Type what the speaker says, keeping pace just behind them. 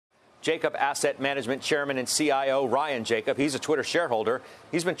Jacob Asset Management Chairman and CIO Ryan Jacob. He's a Twitter shareholder.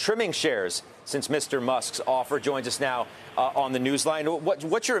 He's been trimming shares since Mr. Musk's offer. Joins us now on the Newsline.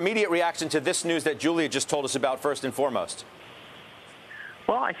 What's your immediate reaction to this news that Julia just told us about first and foremost?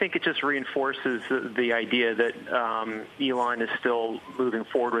 Well, I think it just reinforces the idea that Elon is still moving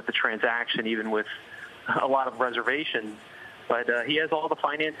forward with the transaction, even with a lot of reservations. But he has all the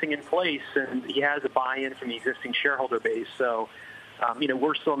financing in place, and he has a buy-in from the existing shareholder base. So,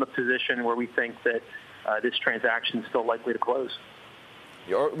 we're still in the position where we think that this transaction is still likely to close.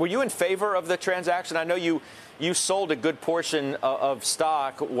 Were you in favor of the transaction? I know you sold a good portion of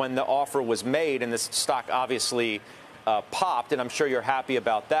stock when the offer was made, and the stock obviously popped, and I'm sure you're happy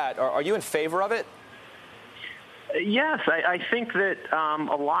about that. Are you in favor of it? Yes, I think that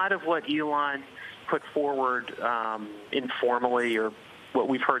a lot of what Elon put forward informally, or what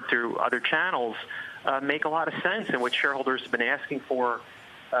we've heard through other channels, make a lot of sense, and what shareholders have been asking for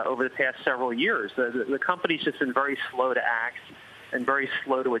over the past several years. The company's just been very slow to act and very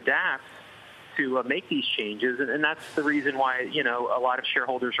slow to adapt to make these changes, and that's the reason why a lot of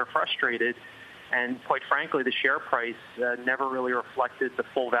shareholders are frustrated. And quite frankly, the share price never really reflected the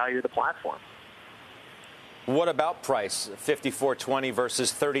full value of the platform. What about price? $54.20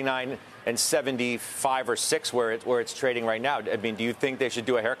 versus $39.75 or $6 where it's trading right now. I mean, do you think they should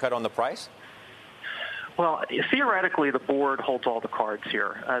do a haircut on the price? Well, theoretically, the board holds all the cards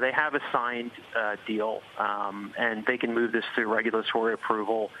here. They have a signed deal, and they can move this through regulatory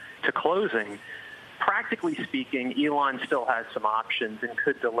approval to closing. Practically speaking, Elon still has some options and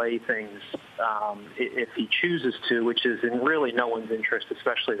could delay things if he chooses to, which is in really no one's interest,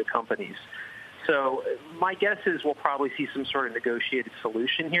 especially the company's. So my guess is we'll probably see some sort of negotiated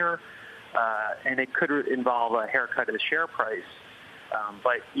solution here, and it could involve a haircut of the share price.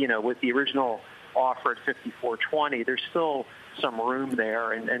 But, with the original offer at $54.20, there's still some room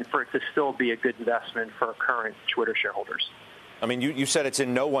there, and for it to still be a good investment for current Twitter shareholders. I mean, you said it's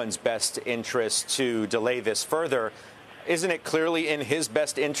in no one's best interest to delay this further. Isn't it clearly in his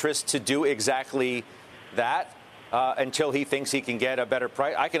best interest to do exactly that until he thinks he can get a better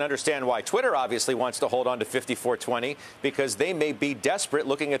price? I can understand why Twitter obviously wants to hold on to $54.20, because they may be desperate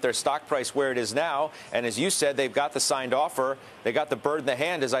looking at their stock price where it is now. And as you said, they've got the signed offer. They got the bird in the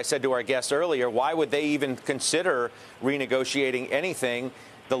hand, as I said to our guest earlier. Why would they even consider renegotiating anything?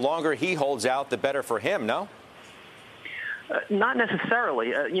 The longer he holds out, the better for him, no? Not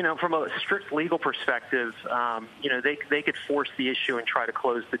necessarily. From a strict legal perspective, they could force the issue and try to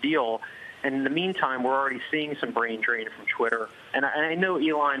close the deal. And in the meantime, we're already seeing some brain drain from Twitter. And I know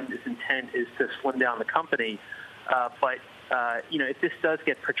Elon's intent is to slim down the company, but if this does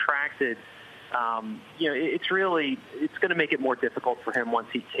get protracted, it's going to make it more difficult for him once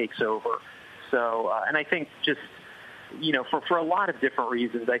he takes over. So, and I think just for a lot of different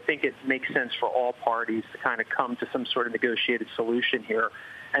reasons, I think it makes sense for all parties to kind of come to some sort of negotiated solution here.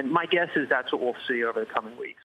 And my guess is that's what we'll see over the coming weeks.